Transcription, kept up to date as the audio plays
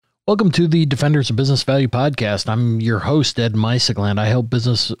Welcome to the Defenders of Business Value podcast. I'm your host, Ed Meisegland. I help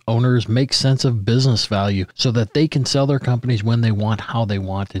business owners make sense of business value so that they can sell their companies when they want, how they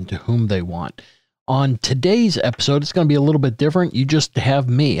want, and to whom they want. On today's episode, it's going to be a little bit different. You just have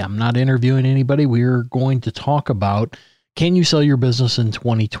me. I'm not interviewing anybody. We're going to talk about, can you sell your business in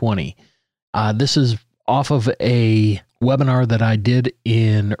 2020? This is off of a webinar that I did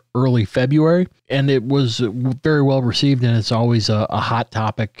in early February, and it was very well received, and it's always a hot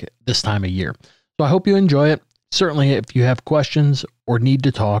topic this time of year. So I hope you enjoy it. Certainly, if you have questions or need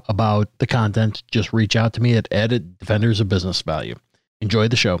to talk about the content, just reach out to me at Defenders of Business Value. Enjoy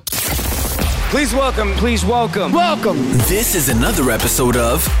the show. Please welcome. This is another episode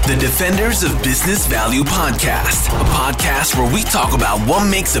of the Defenders of Business Value podcast, a podcast where we talk about what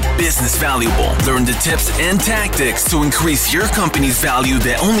makes a business valuable, learn the tips and tactics to increase your company's value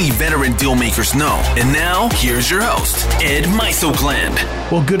that only veteran deal makers know. And now, here's your host, Ed Meisegland.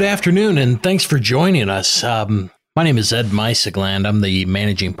 Well, good afternoon, and thanks for joining us. My name is Ed Meisegland. I'm the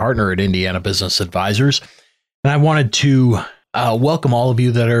managing partner at Indiana Business Advisors, and I wanted to welcome all of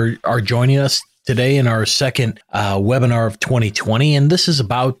you that are joining us today in our second webinar of 2020. And this is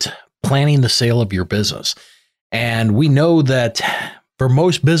about planning the sale of your business. And we know that for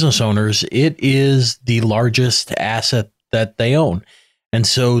most business owners, it is the largest asset that they own. And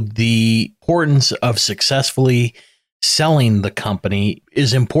so the importance of successfully selling the company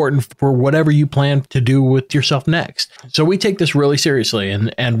is important for whatever you plan to do with yourself next. So we take this really seriously.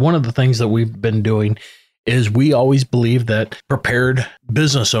 And one of the things that we've been doing is we always believe that prepared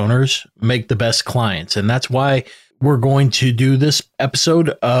business owners make the best clients. And that's why we're going to do this episode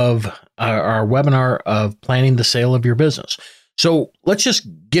of our webinar of planning the sale of your business. So let's just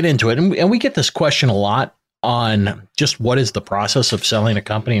get into it. And we get this question a lot on just what is the process of selling a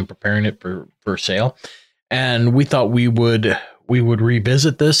company and preparing it for sale. And we thought we would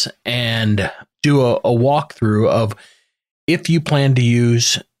revisit this and do a walkthrough of if you plan to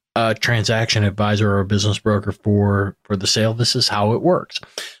use a transaction advisor or a business broker for the sale, this is how it works.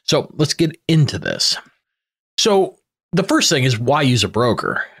 So let's get into this. So the first thing is, why use a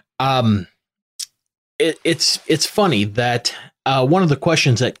broker? It's funny that one of the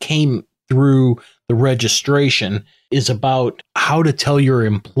questions that came through the registration is about how to tell your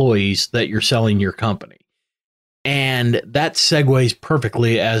employees that you're selling your company. And that segues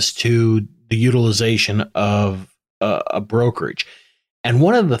perfectly as to the utilization of a brokerage. And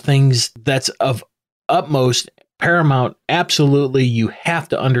one of the things that's of utmost paramount, absolutely you have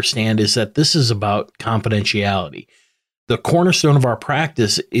to understand, is that this is about confidentiality. The cornerstone of our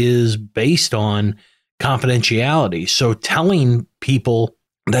practice is based on confidentiality. So telling people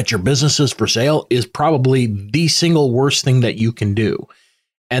that your business is for sale is probably the single worst thing that you can do.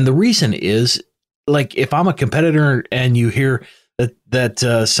 And the reason is, like, if I'm a competitor and you hear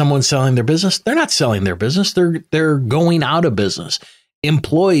that someone's selling their business, they're not selling their business. They're going out of business.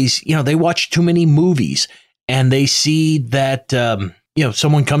 Employees, they watch too many movies and they see that,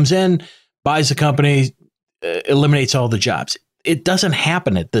 someone comes in, buys the company, eliminates all the jobs. It doesn't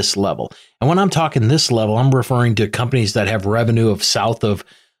happen at this level. And when I'm talking this level, I'm referring to companies that have revenue of south of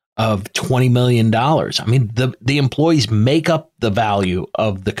 $20 million. I mean, the employees make up the value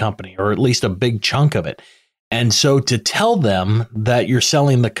of the company, or at least a big chunk of it. And so to tell them that you're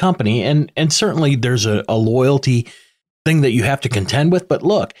selling the company, and certainly there's a loyalty thing that you have to contend with. But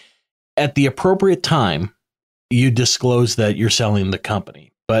look, at the appropriate time, you disclose that you're selling the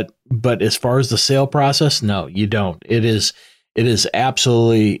company. But as far as the sale process, no, you don't. It is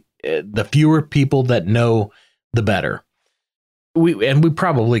absolutely, the fewer people that know, the better. We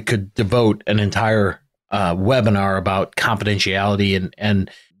probably could devote an entire webinar about confidentiality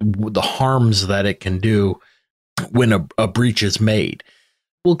and the harms that it can do when a breach is made.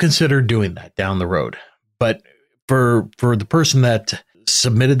 We'll consider doing that down the road. But for the person that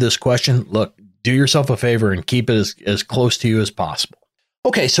submitted this question, look, do yourself a favor and keep it as close to you as possible.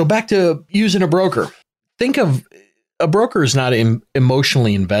 Okay, so back to using a broker. Think of a broker is not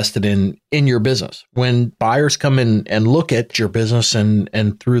emotionally invested in your business. When buyers come in and look at your business and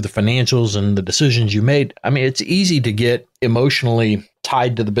through the financials and the decisions you made, I mean, it's easy to get emotionally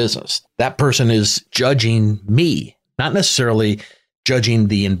tied to the business. That person is judging me, not necessarily judging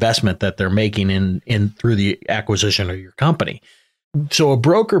the investment that they're making in through the acquisition of your company. So a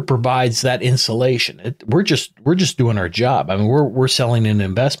broker provides that insulation. We're just doing our job. I mean, we're selling an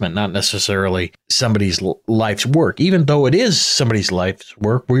investment, not necessarily somebody's life's work. Even though it is somebody's life's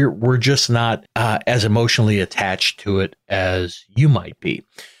work, we're just not as emotionally attached to it as you might be.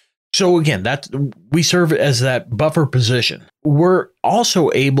 So again, we serve as that buffer position. We're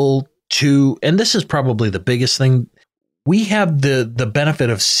also able to, and this is probably the biggest thing, we have the benefit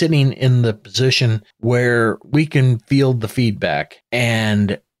of sitting in the position where we can field the feedback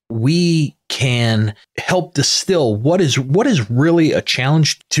and we can help distill what is really a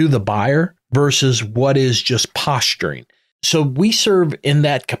challenge to the buyer versus what is just posturing. So we serve in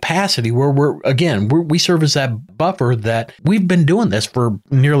that capacity where we serve as that buffer that we've been doing this for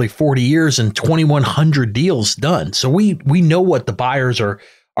nearly 40 years and 2,100 deals done. So we know what the buyers are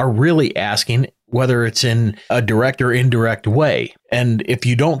really asking, whether it's in a direct or indirect way. And if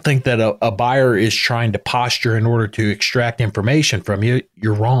you don't think that a buyer is trying to posture in order to extract information from you,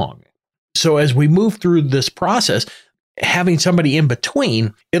 you're wrong. So as we move through this process, having somebody in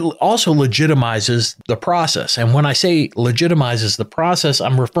between, it also legitimizes the process. And when I say legitimizes the process,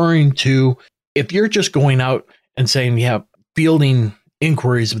 I'm referring to if you're just going out and saying, yeah, fielding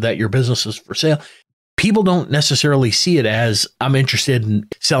inquiries that your business is for sale, people don't necessarily see it as I'm interested in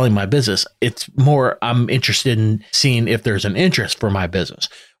selling my business. It's more I'm interested in seeing if there's an interest for my business.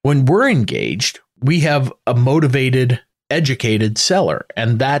 When we're engaged, we have a motivated, educated seller.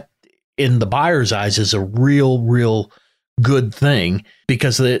 And that in the buyer's eyes is a real good thing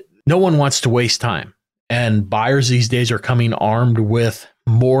because no one wants to waste time. And buyers these days are coming armed with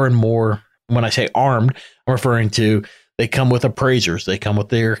more and more. When I say armed, I'm referring to they come with appraisers, they come with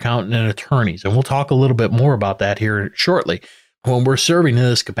their accountant and attorneys. And we'll talk a little bit more about that here shortly. When we're serving in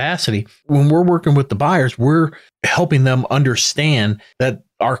this capacity, when we're working with the buyers, we're helping them understand that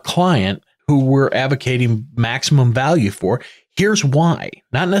our client, who we're advocating maximum value for, here's why.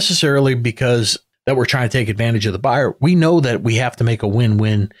 Not necessarily because that we're trying to take advantage of the buyer. We know that we have to make a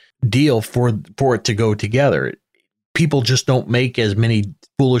win-win deal for it to go together. People just don't make as many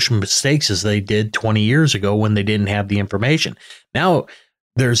foolish mistakes as they did 20 years ago when they didn't have the information. Now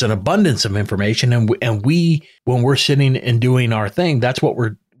there's an abundance of information, and we when we're sitting and doing our thing, that's what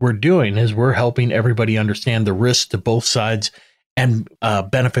we're doing is we're helping everybody understand the risks to both sides and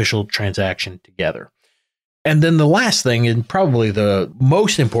beneficial transaction together. And then the last thing, and probably the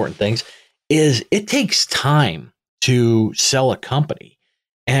most important things, is it takes time to sell a company.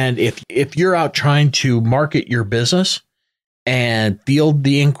 And if you're out trying to market your business and field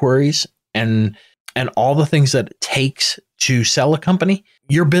the inquiries and all the things that it takes to sell a company,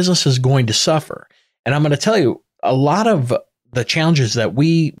 your business is going to suffer. And I'm going to tell you a lot of the challenges that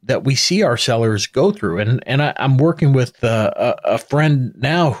we see our sellers go through. And I'm working with a friend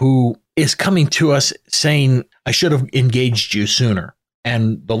now who is coming to us saying, I should have engaged you sooner.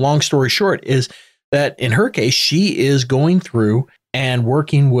 And the long story short is that in her case, she is going through and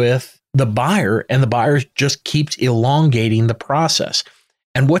working with the buyer, and the buyer just keeps elongating the process.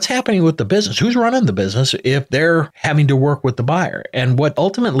 And what's happening with the business? Who's running the business if they're having to work with the buyer? And what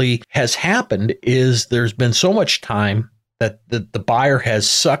ultimately has happened is there's been so much time that the buyer has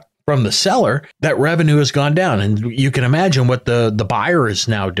sucked from the seller that revenue has gone down. And you can imagine what the buyer is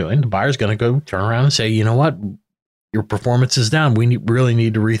now doing. The buyer's going to go turn around and say, you know what? Your performance is down. We really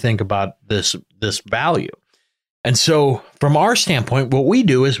need to rethink about this value. And so from our standpoint, what we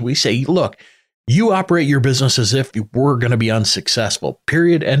do is we say, look, you operate your business as if you were going to be unsuccessful.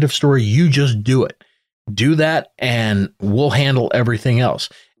 Period. End of story. You just do it. Do that and we'll handle everything else.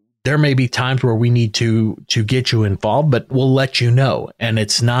 There may be times where we need to get you involved, but we'll let you know. And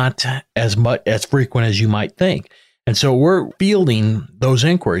it's not as frequent as you might think. And so we're fielding those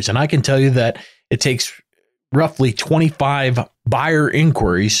inquiries. And I can tell you that it takes roughly 25 buyer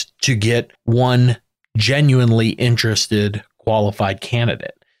inquiries to get one genuinely interested qualified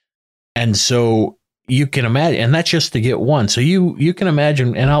candidate. And so you can imagine, and that's just to get one. So you can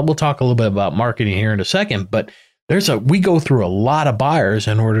imagine, and we'll talk a little bit about marketing here in a second, but we go through a lot of buyers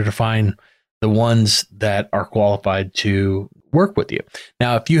in order to find the ones that are qualified to work with you.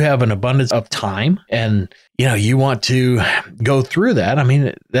 Now, if you have an abundance of time and you want to go through that, I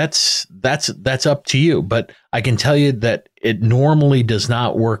mean, that's up to you. But I can tell you that it normally does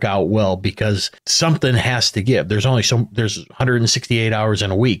not work out well because something has to give. There's 168 hours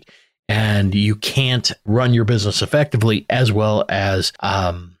in a week, and you can't run your business effectively as well as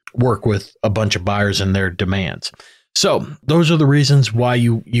work with a bunch of buyers and their demands. So those are the reasons why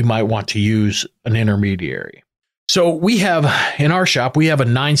you might want to use an intermediary. So we have, in our shop, we have a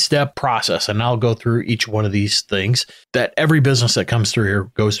 9-step process, and I'll go through each one of these things that every business that comes through here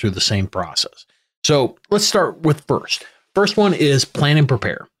goes through the same process. So let's start with first. First one is plan and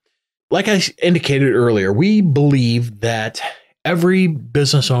prepare. Like I indicated earlier, we believe that every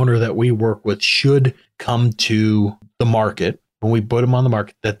business owner that we work with should come to the market when we put them on the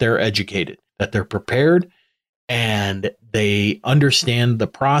market, that they're educated, that they're prepared, and they understand the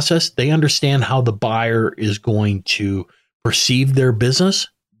process. They understand how the buyer is going to perceive their business.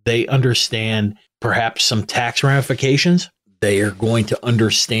 They understand perhaps some tax ramifications. They are going to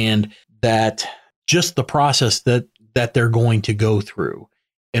understand that just the process that they're going to go through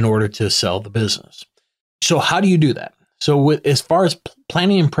in order to sell the business. So how do you do that? So as far as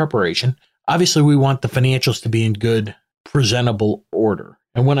planning and preparation, obviously we want the financials to be in good, presentable order.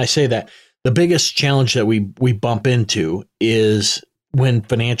 And when I say that, the biggest challenge that we bump into is when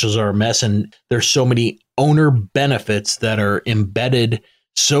financials are a mess and there's so many owner benefits that are embedded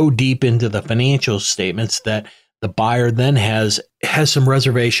so deep into the financial statements that the buyer then has some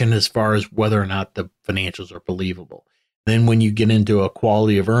reservation as far as whether or not the financials are believable. Then when you get into a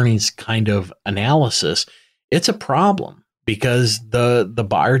quality of earnings kind of analysis, it's a problem because the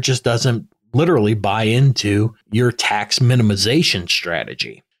buyer just doesn't literally buy into your tax minimization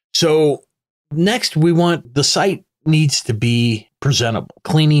strategy. So next, we want the site needs to be presentable,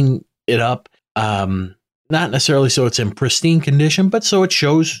 cleaning it up, not necessarily so it's in pristine condition, but so it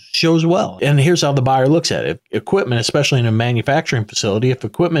shows well. And here's how the buyer looks at it. Equipment, especially in a manufacturing facility, if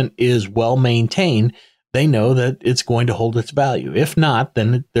equipment is well maintained, they know that it's going to hold its value. If not,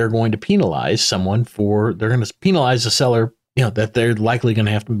 then they're going to penalize they're going to penalize the seller, that they're likely going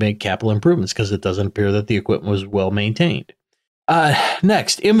to have to make capital improvements because it doesn't appear that the equipment was well maintained.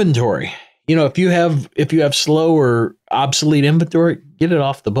 Next, inventory. If you have slow or obsolete inventory, get it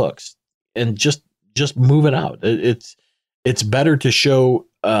off the books and just move it out. It's better to show,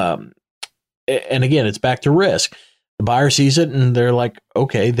 and again, it's back to risk. The buyer sees it and they're like,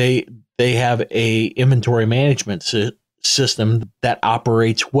 okay, they have a inventory management system that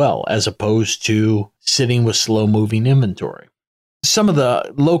operates well as opposed to sitting with slow moving inventory. Some of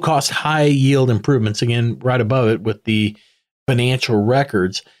the low cost, high yield improvements, again, right above it with the financial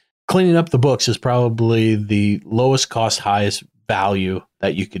records, cleaning up the books is probably the lowest cost, highest value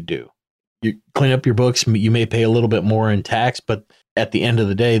that you could do. You clean up your books, you may pay a little bit more in tax, but at the end of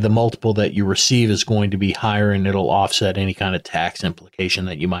the day, the multiple that you receive is going to be higher and it'll offset any kind of tax implication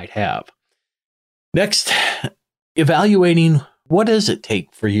that you might have. Next, evaluating what does it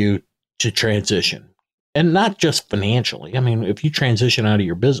take for you to transition? And not just financially. I mean, if you transition out of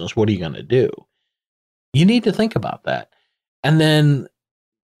your business, what are you going to do? You need to think about that. And then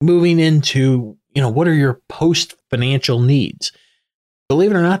moving into, what are your post-financial needs?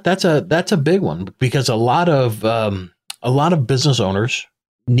 Believe it or not, that's a big one because a lot of business owners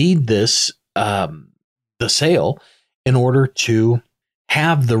need this the sale in order to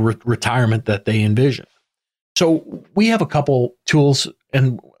have the retirement that they envision. So we have a couple tools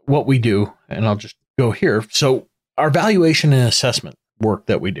and what we do, and I'll just go here. So our valuation and assessment work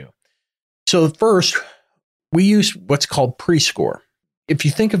that we do. So first, we use what's called pre-score. If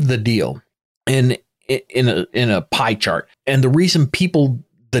you think of the deal in a pie chart, and the reason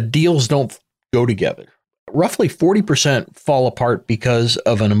the deals don't go together, roughly 40% fall apart because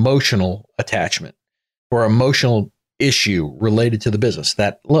of an emotional attachment or emotional issue related to the business.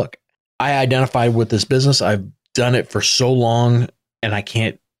 That, look, I identified with this business. I've done it for so long and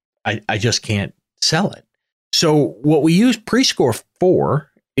I just can't sell it. So what we use pre-score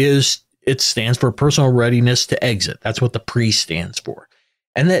for is it stands for personal readiness to exit. That's what the pre stands for.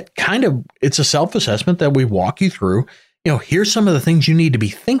 And that it's a self-assessment that we walk you through. Here's some of the things you need to be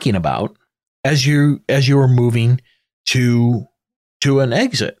thinking about as you are moving to an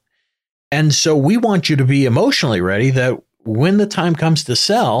exit. And so we want you to be emotionally ready that when the time comes to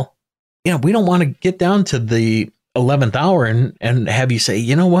sell, we don't want to get down to the 11th hour and have you say,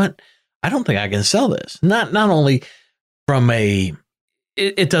 you know what? I don't think I can sell this. Not only from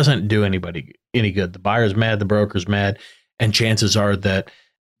it doesn't do anybody any good. The buyer's mad, the broker's mad, and chances are that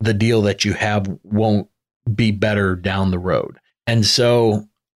the deal that you have won't be better down the road. And so,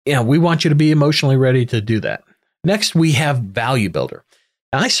 we want you to be emotionally ready to do that. Next, we have Value Builder.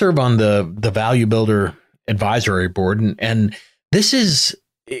 Now, I serve on the Value Builder advisory board, and this is,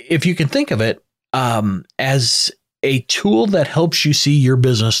 if you can think of it, as a tool that helps you see your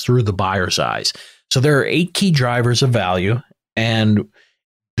business through the buyer's eyes. So there are 8 key drivers of value, and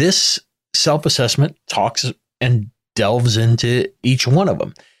this self-assessment talks and delves into each one of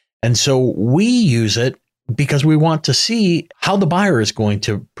them. And so we use it because we want to see how the buyer is going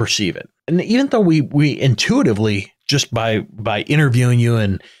to perceive it. And even though we intuitively, just by interviewing you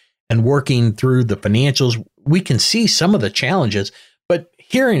and working through the financials, we can see some of the challenges, but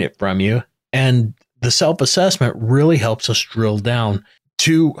hearing it from you and the self-assessment really helps us drill down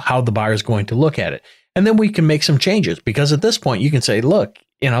to how the buyer is going to look at it. And then we can make some changes because at this point you can say, look,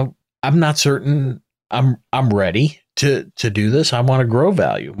 I'm not certain I'm ready to do this. I want to grow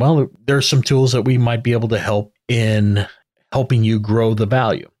value. Well, there's some tools that we might be able to help in helping you grow the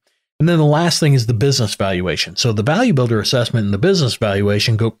value. And then the last thing is the business valuation. So the value builder assessment and the business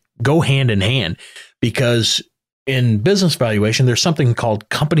valuation go hand in hand, because in business valuation, there's something called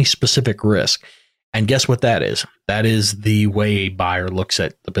company specific risk. And guess what that is? That is the way a buyer looks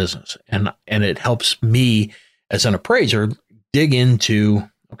at the business. And it helps me as an appraiser dig into,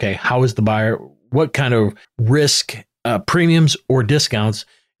 okay, how is the buyer, what kind of risk, premiums or discounts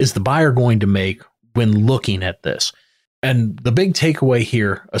is the buyer going to make when looking at this? And the big takeaway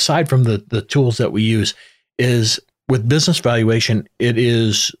here, aside from the tools that we use, is with business valuation, it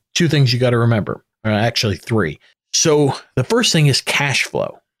is two things you got to remember, or actually three. So the first thing is cash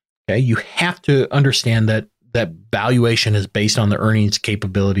flow. Okay, you have to understand that valuation is based on the earnings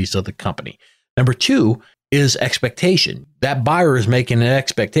capabilities of the company. Number two is expectation. That buyer is making an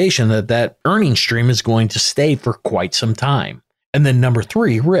expectation that earning stream is going to stay for quite some time. And then number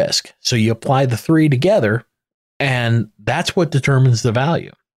three, risk. So you apply the three together, and that's what determines the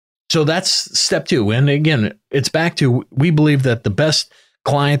value. So that's step two. And again, it's back to, we believe that the best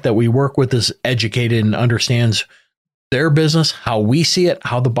client that we work with is educated and understands their business, how we see it,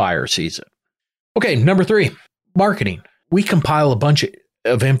 how the buyer sees it. Okay, number three, marketing. We compile a bunch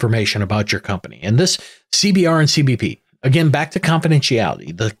of information about your company. And this CBR and CBP, again, back to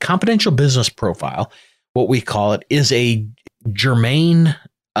confidentiality. The confidential business profile, what we call it, is a germane,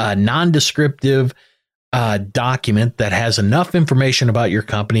 non-descriptive document that has enough information about your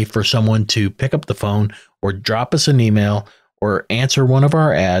company for someone to pick up the phone or drop us an email or answer one of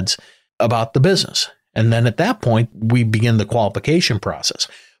our ads about the business. And then at that point, we begin the qualification process.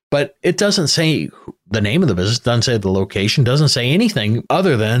 But it doesn't say the name of the business, doesn't say the location, doesn't say anything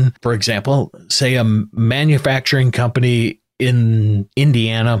other than, for example, say a manufacturing company in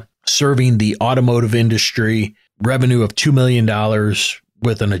Indiana serving the automotive industry, revenue of $2 million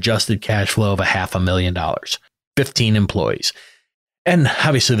with an adjusted cash flow of $500,000, 15 employees. And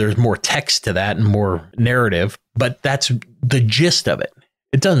obviously there's more text to that and more narrative, but that's the gist of it.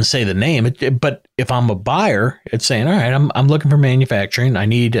 It doesn't say the name, but if I'm a buyer, it's saying, all right, I'm looking for manufacturing. I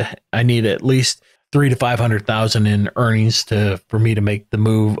need at least $300,000 to $500,000 in earnings for me to make the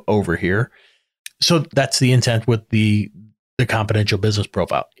move over here. So that's the intent with the confidential business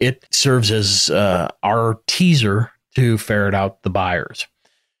profile. It serves as our teaser to ferret out the buyers.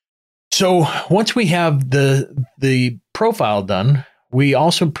 So once we have the profile done, we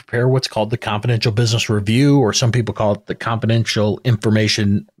also prepare what's called the confidential business review, or some people call it the confidential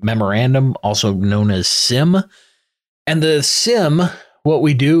information memorandum, also known as CIM. And the CIM, what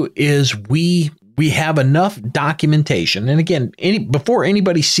we do is we have enough documentation. And again, before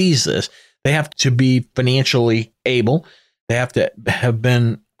anybody sees this, they have to be financially able. They have to have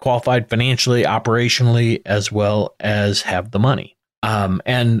been qualified financially, operationally, as well as have the money,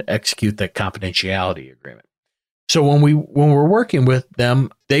 and execute that confidentiality agreement. So when we're working with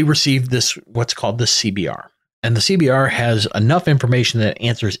them, they receive this, what's called the CBR. And the CBR has enough information that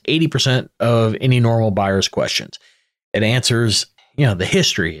answers 80% of any normal buyer's questions. It answers, the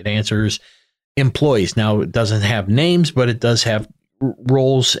history. It answers employees. Now, it doesn't have names, but it does have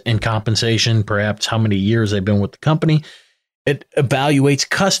roles and compensation, perhaps how many years they've been with the company. It evaluates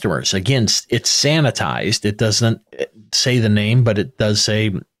customers. Again, it's sanitized. It doesn't say the name, but it does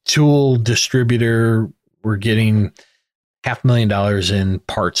say tool distributor. We're getting $500,000 in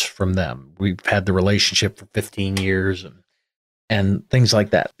parts from them. We've had the relationship for 15 years and things like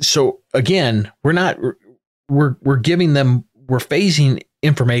that. So again, we're giving them, we're phasing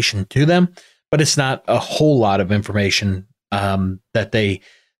information to them, but it's not a whole lot of information that they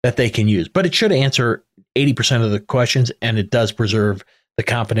can use. But it should answer 80% of the questions, and it does preserve the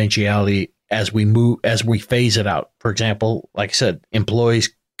confidentiality as we phase it out. For example, like I said, employees,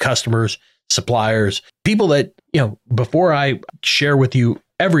 customers, suppliers, people that, before I share with you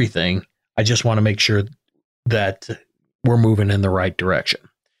everything, I just want to make sure that we're moving in the right direction.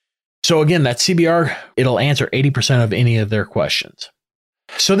 So again, that CBR, it'll answer 80% of any of their questions.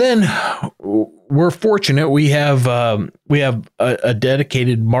 So then we're fortunate. We have a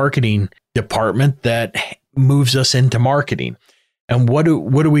dedicated marketing department that moves us into marketing. And what do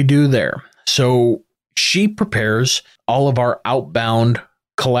we do there? So she prepares all of our outbound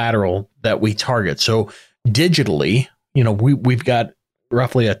collateral that we target. So digitally, we've got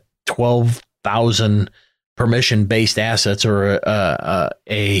roughly a 12,000 permission-based assets, or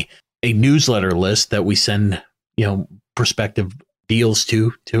a newsletter list that we send, prospective deals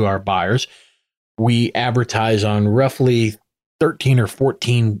to our buyers. We advertise on roughly 13 or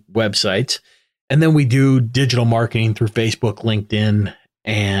 14 websites, and then we do digital marketing through Facebook, LinkedIn,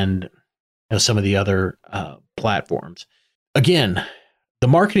 and some of the other platforms. Again, the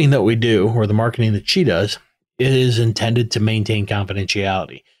marketing that we do, or the marketing that she does, is intended to maintain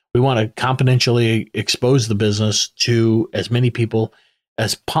confidentiality. We want to confidentially expose the business to as many people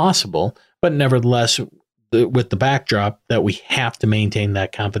as possible, but nevertheless, with the backdrop that we have to maintain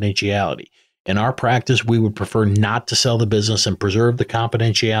that confidentiality. In our practice, we would prefer not to sell the business and preserve the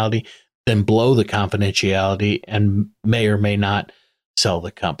confidentiality than blow the confidentiality and may or may not sell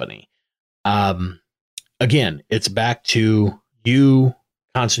the company. Again, it's back to you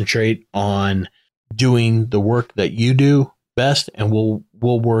concentrate on doing the work that you do best, and we'll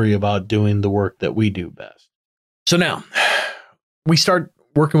worry about doing the work that we do best. So now we start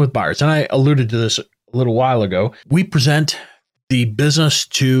working with buyers, and I alluded to this a little while ago. We present the business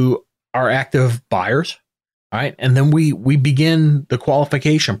to our active buyers, all right, and then we begin the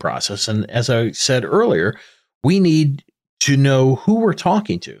qualification process. And as I said earlier, we need to know who we're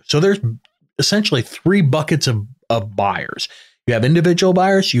talking to. So there's essentially 3 buckets of buyers. You have individual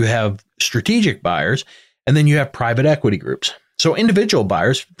buyers, you have strategic buyers, and then you have private equity groups. So individual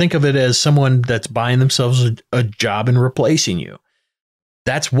buyers, think of it as someone that's buying themselves a job and replacing you.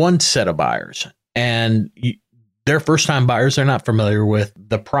 That's one set of buyers. And they're first-time buyers. They're not familiar with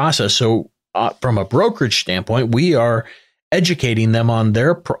the process. So from a brokerage standpoint, we are educating them on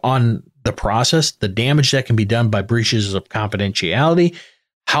the process, the damage that can be done by breaches of confidentiality,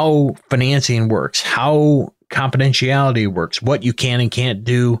 how financing works, how confidentiality works, what you can and can't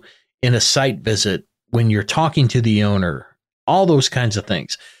do in a site visit when you're talking to the owner, all those kinds of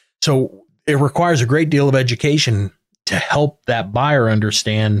things. So it requires a great deal of education to help that buyer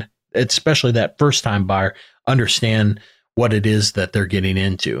understand, especially that first-time buyer, understand what it is that they're getting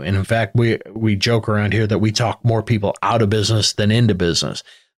into. And in fact, we joke around here that we talk more people out of business than into business.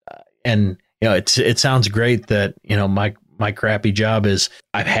 And it sounds great that my crappy job is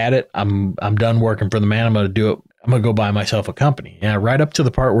I've had it. I'm done working for the man. I'm going to do it. I'm going to go buy myself a company. Yeah, right up to the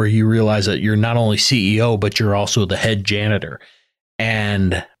part where you realize that you're not only CEO, but you're also the head janitor.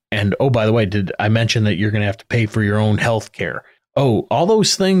 And oh, by the way, did I mention that you're going to have to pay for your own health care? Oh, all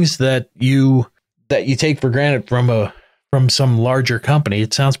those things that you take for granted from some larger company.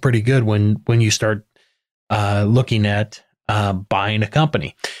 It sounds pretty good when you start looking at buying a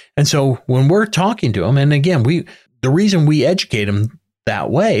company. And so when we're talking to them, and again, the reason we educate them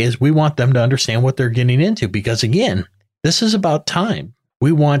that way is we want them to understand what they're getting into, because again, this is about time.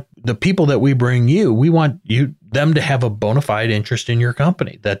 We want the people that we bring we want them to have a bona fide interest in your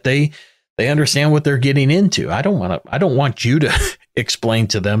company, that they understand what they're getting into. I don't want you to explain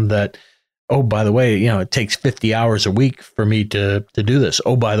to them that, oh, by the way, it takes 50 hours a week for me to do this.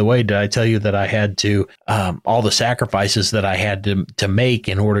 Oh, by the way, did I tell you that I had to, all the sacrifices that I had to make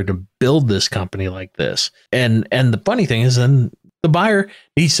in order to build this company like this? And the funny thing is, then the buyer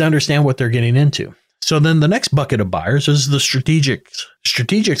needs to understand what they're getting into. So then the next bucket of buyers is the strategics.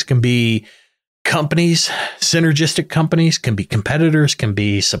 Strategics can be companies, synergistic companies, can be competitors, can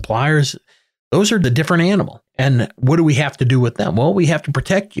be suppliers. Those are the different animal. And what do we have to do with them? Well, we have to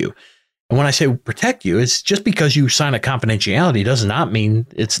protect you. And when I say protect you, it's just because you sign a confidentiality does not mean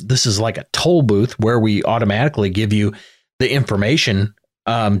this is like a toll booth where we automatically give you the information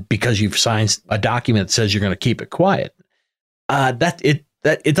because you've signed a document that says you're going to keep it quiet. It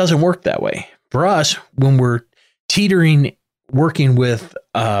doesn't work that way. For us, when we're working with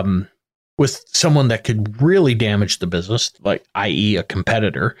someone that could really damage the business, like i.e. a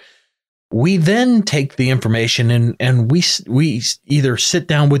competitor, we then take the information and we either sit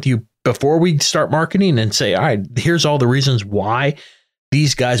down with you before we start marketing and say, all right, here's all the reasons why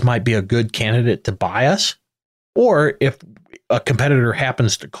these guys might be a good candidate to buy us. Or if a competitor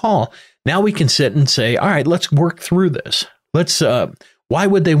happens to call, now we can sit and say, all right, let's work through this. Why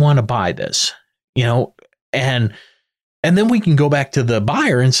would they want to buy this? And then we can go back to the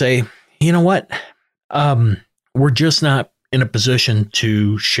buyer and say, you know what? We're just not in a position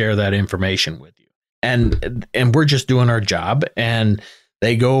to share that information with you. And we're just doing our job, and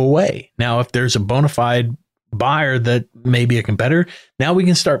they go away. Now, if there's a bona fide buyer that may be a competitor, now we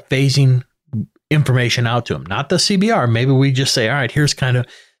can start phasing information out to them. Not the CBR. Maybe we just say, all right, here's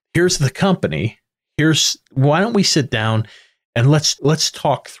the company. Why don't we sit down and let's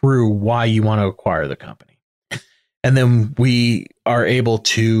talk through why you want to acquire the company. And then we are able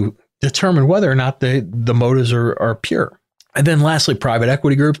to determine whether or not the motives are pure. And then lastly, private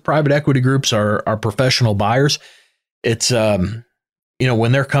equity groups. Private equity groups are professional buyers. It's, when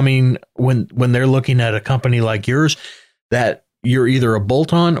they're looking at a company like yours, that you're either a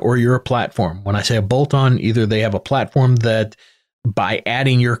bolt-on or you're a platform. When I say a bolt-on, either they have a platform that by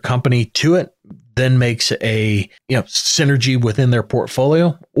adding your company to it, then makes a synergy within their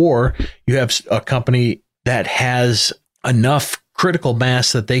portfolio, or you have a company that has enough critical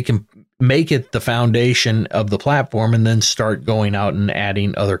mass that they can make it the foundation of the platform and then start going out and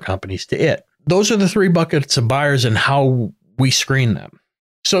adding other companies to it. Those are the 3 buckets of buyers and how we screen them.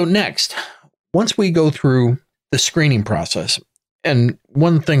 So next, once we go through the screening process, and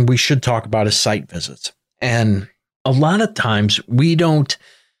one thing we should talk about is site visits. And a lot of times we don't,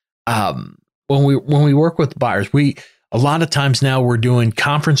 when we work with buyers, a lot of times now we're doing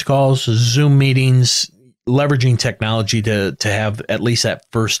conference calls, Zoom meetings, leveraging technology to have at least that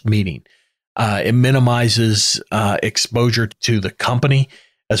first meeting. It minimizes exposure to the company,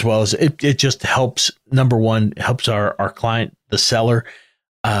 as well as it just helps, number one, helps our client, the seller,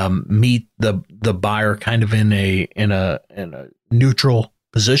 meet the buyer kind of in a neutral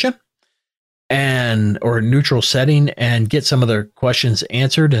position or a neutral setting, and get some of their questions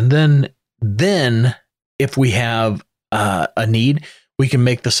answered. And then if we have a need, we can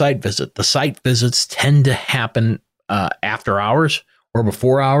make the site visit. The site visits tend to happen after hours or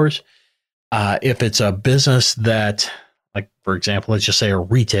before hours. If it's a business that, like, for example, let's just say a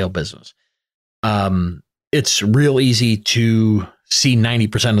retail business, it's real easy to see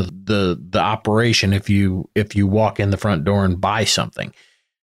 90% of the operation if you walk in the front door and buy something.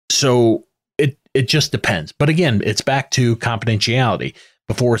 So it just depends. But again, it's back to confidentiality.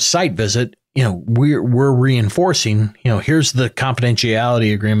 Before site visit, we're reinforcing, here's the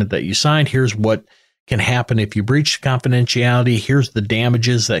confidentiality agreement that you signed. Here's what can happen if you breach confidentiality. Here's the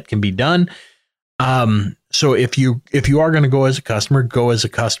damages that can be done. So if you are going to go as a customer, go as a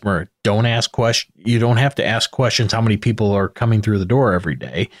customer. Don't ask questions. You don't have to ask questions how many people are coming through the door every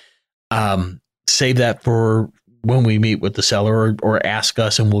day. Save that for when we meet with the seller, or ask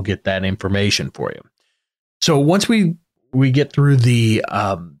us and we'll get that information for you. So once we get through the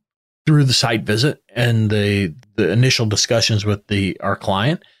site visit and the initial discussions with our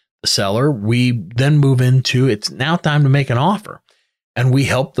client, the seller, we then move into, it's now time to make an offer, and we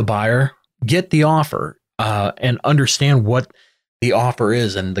help the buyer get the offer and understand what the offer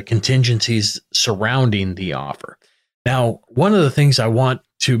is and the contingencies surrounding the offer. Now, one of the things I want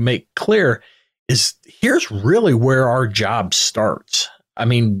to make clear is here's really where our job starts. I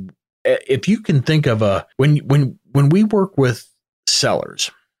mean, if you can think of when we work with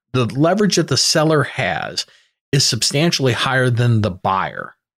sellers, the leverage that the seller has is substantially higher than the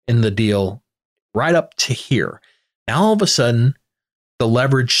buyer in the deal, right up to here. Now, all of a sudden, the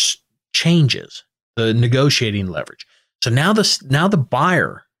leverage changes, the negotiating leverage. So now the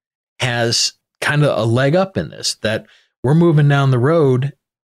buyer has kind of a leg up in this, that we're moving down the road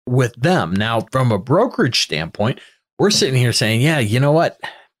with them. Now, from a brokerage standpoint, we're sitting here saying, yeah, you know what?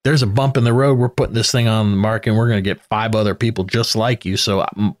 There's a bump in the road. We're putting this thing on the market, and we're going to get 5 other people just like you. So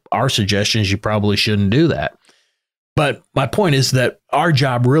our suggestion is you probably shouldn't do that. But my point is that our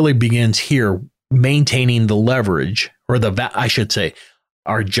job really begins here, maintaining the leverage, or I should say,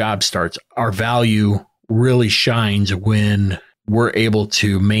 our job starts. Our value really shines when we're able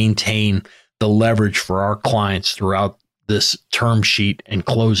to maintain the leverage for our clients throughout this term sheet and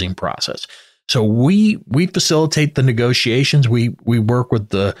closing process. So we facilitate the negotiations. We work with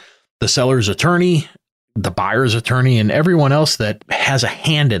the seller's attorney, the buyer's attorney, and everyone else that has a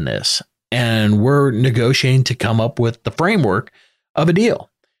hand in this. And we're negotiating to come up with the framework of a deal.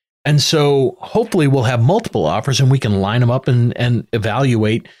 And so hopefully we'll have multiple offers, and we can line them up and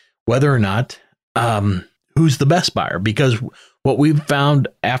evaluate whether or not who's the best buyer. Because what we've found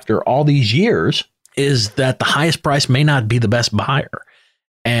after all these years is that the highest price may not be the best buyer.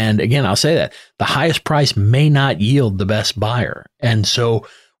 And again, I'll say that the highest price may not yield the best buyer. And so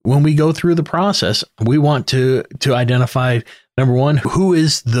when we go through the process, we want to identify, number one, who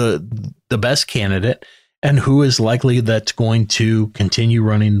is the best candidate, and who is likely that's going to continue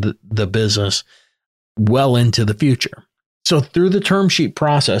running the business well into the future. So through the term sheet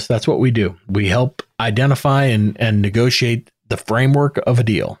process, that's what we do. We help identify and negotiate the framework of a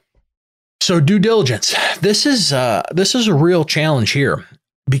deal. So due diligence. This is a real challenge here,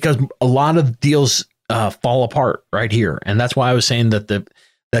 because a lot of deals fall apart right here. And that's why I was saying that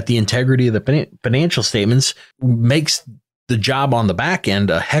the integrity of the financial statements makes the job on the back end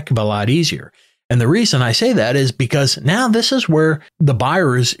a heck of a lot easier. And the reason I say that is because now this is where the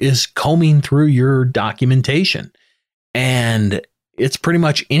buyer is combing through your documentation, and it's pretty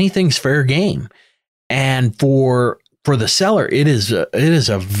much anything's fair game. And for the seller, it is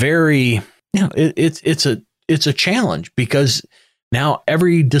a very, it's a challenge, because now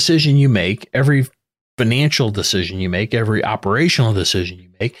every decision you make, every financial decision you make, every operational decision you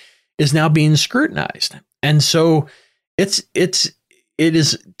make is now being scrutinized. And so it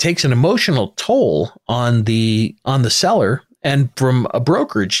takes an emotional toll on the seller. And from a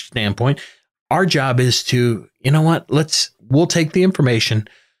brokerage standpoint, our job is to, we'll take the information,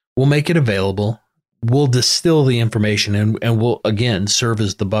 we'll make it available. We'll distill the information and we'll, again, serve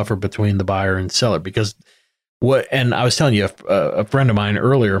as the buffer between the buyer and seller. Because and I was telling you, a friend of mine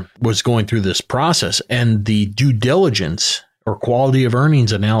earlier was going through this process, and the due diligence or quality of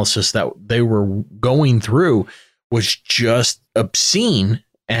earnings analysis that they were going through was just obscene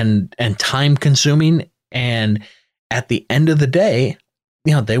and time consuming. And at the end of the day,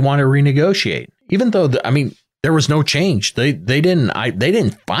 they want to renegotiate, even though there was no change. They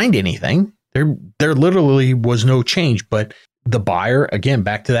didn't find anything. There literally was no change, but the buyer, again,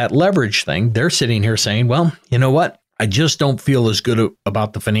 back to that leverage thing, they're sitting here saying, well, you know what? I just don't feel as good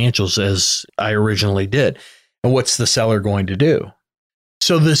about the financials as I originally did. And what's the seller going to do?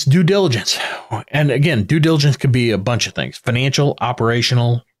 So this due diligence, and again, due diligence could be a bunch of things: financial,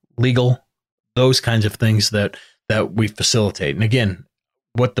 operational, legal, those kinds of things that we facilitate. And again,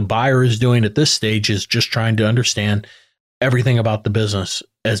 what the buyer is doing at this stage is just trying to understand everything about the business,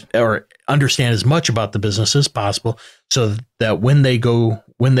 or understand as much about the business as possible, so that when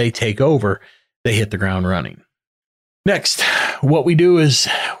they take over, they hit the ground running. Next, what we do is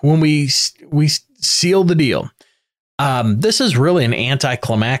when we seal the deal. This is really an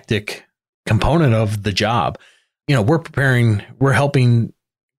anticlimactic component of the job. We're helping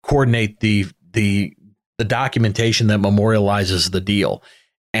coordinate the documentation that memorializes the deal,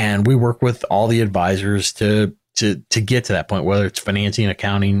 and we work with all the advisors to get to that point, whether it's financing,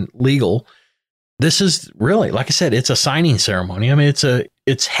 accounting, legal. This is really, like I said, it's a signing ceremony. I mean,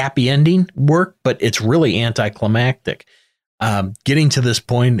 it's happy ending work, but it's really anticlimactic. Getting to this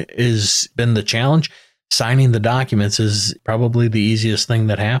point has been the challenge. Signing the documents is probably the easiest thing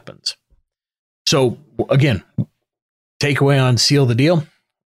that happens. So again, takeaway on seal the deal.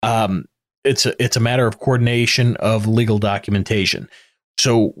 It's a matter of coordination of legal documentation.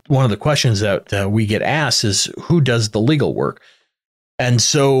 So one of the questions that we get asked is, who does the legal work? And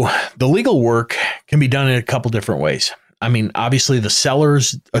so the legal work can be done in a couple different ways. I mean, obviously the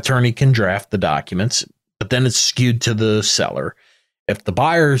seller's attorney can draft the documents, but then it's skewed to the seller. If the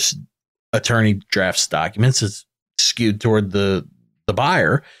buyer's attorney drafts documents, it's skewed toward the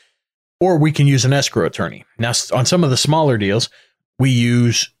buyer, or we can use an escrow attorney. Now, on some of the smaller deals, we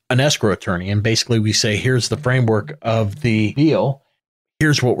use an escrow attorney, and basically we say, here's the framework of the deal.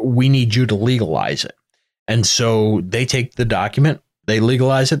 Here's what we need you to legalize it. And so they take the document, they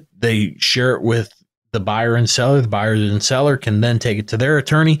legalize it, they share it with the buyer and seller. The buyer and seller can then take it to their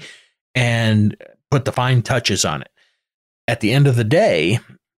attorney and put the fine touches on it. At the end of the day,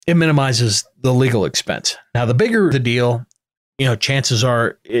 it minimizes the legal expense. Now, the bigger the deal, chances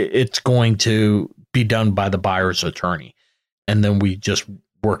are it's going to be done by the buyer's attorney. And then we just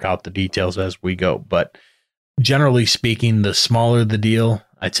work out the details as we go. But generally speaking, the smaller the deal,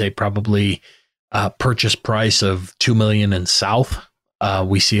 I'd say probably purchase price of $2 million and south,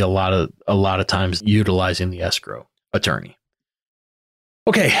 we see a lot of times utilizing the escrow attorney.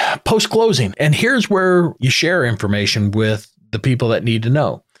 Okay, post-closing. And here's where you share information with the people that need to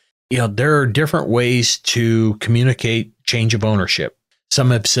know. There are different ways to communicate change of ownership.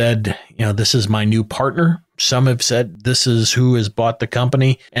 Some have said, this is my new partner. Some have said, this is who has bought the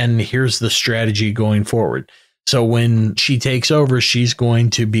company, and here's the strategy going forward. So when she takes over, she's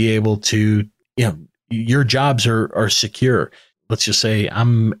going to be able to, your jobs are secure. Let's just say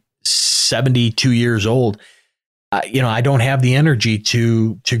I'm 72 years old. I don't have the energy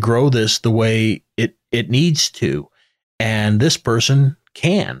to grow this the way it needs to. And this person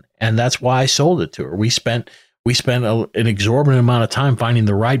can. And that's why I sold it to her. We spent an exorbitant amount of time finding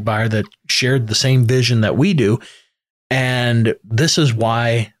the right buyer that shared the same vision that we do. And this is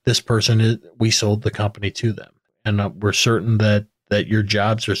why this person we sold the company to them. And we're certain that your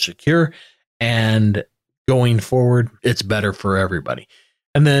jobs are secure, and going forward, it's better for everybody.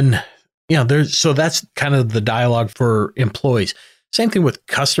 And then, so that's kind of the dialogue for employees. Same thing with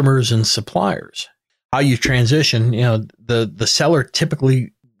customers and suppliers. How you transition, the seller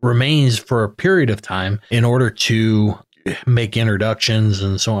typically remains for a period of time in order to make introductions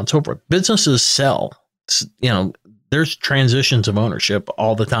and so on and so forth. Businesses sell, there's transitions of ownership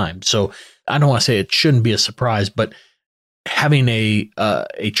all the time. So I don't want to say it shouldn't be a surprise, but having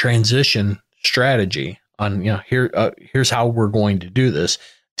a transition strategy on, here's how we're going to do this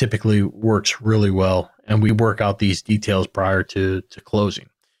typically works really well. And we work out these details prior to closing.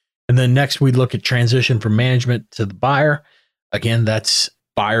 And then next we look at transition from management to the buyer. Again, that's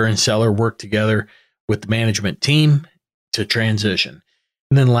buyer and seller work together with the management team to transition.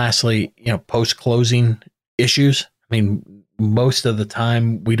 And then lastly, post-closing issues. I mean, most of the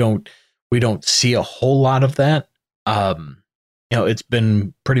time we don't see a whole lot of that. It's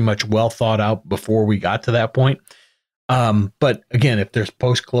been pretty much well thought out before we got to that point. But again, if there's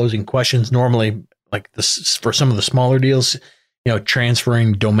post-closing questions, normally like this for some of the smaller deals,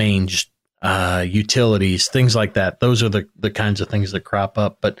 transferring domains, utilities, things like that. Those are the kinds of things that crop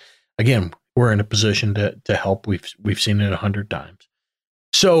up. But again, we're in a position to help. We've seen it 100 times.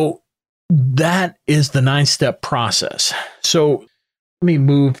 So that is the 9-step process. So let me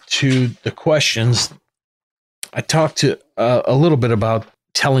move to the questions. I talked to a little bit about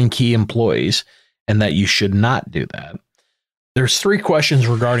telling key employees and that you should not do that. There's 3 questions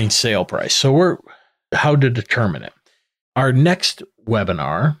regarding sale price. So how to determine it. Our next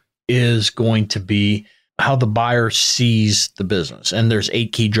webinar is going to be how the buyer sees the business. And there's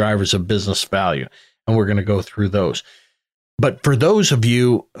 8 key drivers of business value. And we're going to go through those. But for those of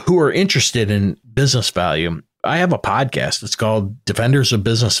you who are interested in business value, I have a podcast. It's called Defenders of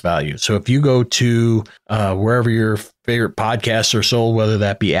Business Value. So if you go to wherever your favorite podcasts are sold, whether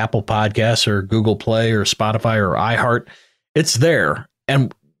that be Apple Podcasts or Google Play or Spotify or iHeart, it's there.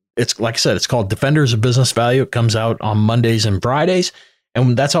 And it's like I said, it's called Defenders of Business Value. It comes out on Mondays and Fridays.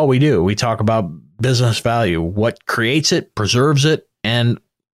 And that's all we do. We talk about business value, what creates it, preserves it, and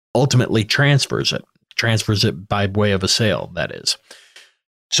ultimately transfers it. Transfers it by way of a sale, that is.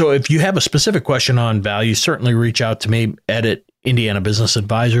 So if you have a specific question on value, certainly reach out to me, Ed at Indiana Business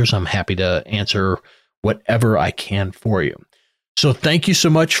Advisors. I'm happy to answer whatever I can for you. So thank you so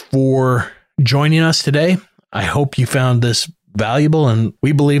much for joining us today. I hope you found this valuable, and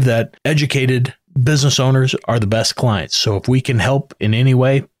we believe that educated business owners are the best clients. So if we can help in any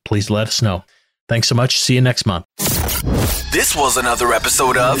way, please let us know. Thanks so much. See you next month. This was another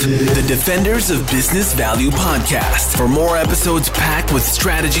episode of the Defenders of Business Value podcast. For more episodes packed with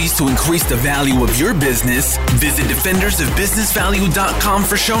strategies to increase the value of your business, visit defendersofbusinessvalue.com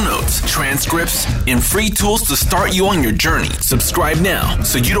for show notes, transcripts, and free tools to start you on your journey. Subscribe now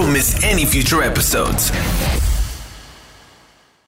so you don't miss any future episodes.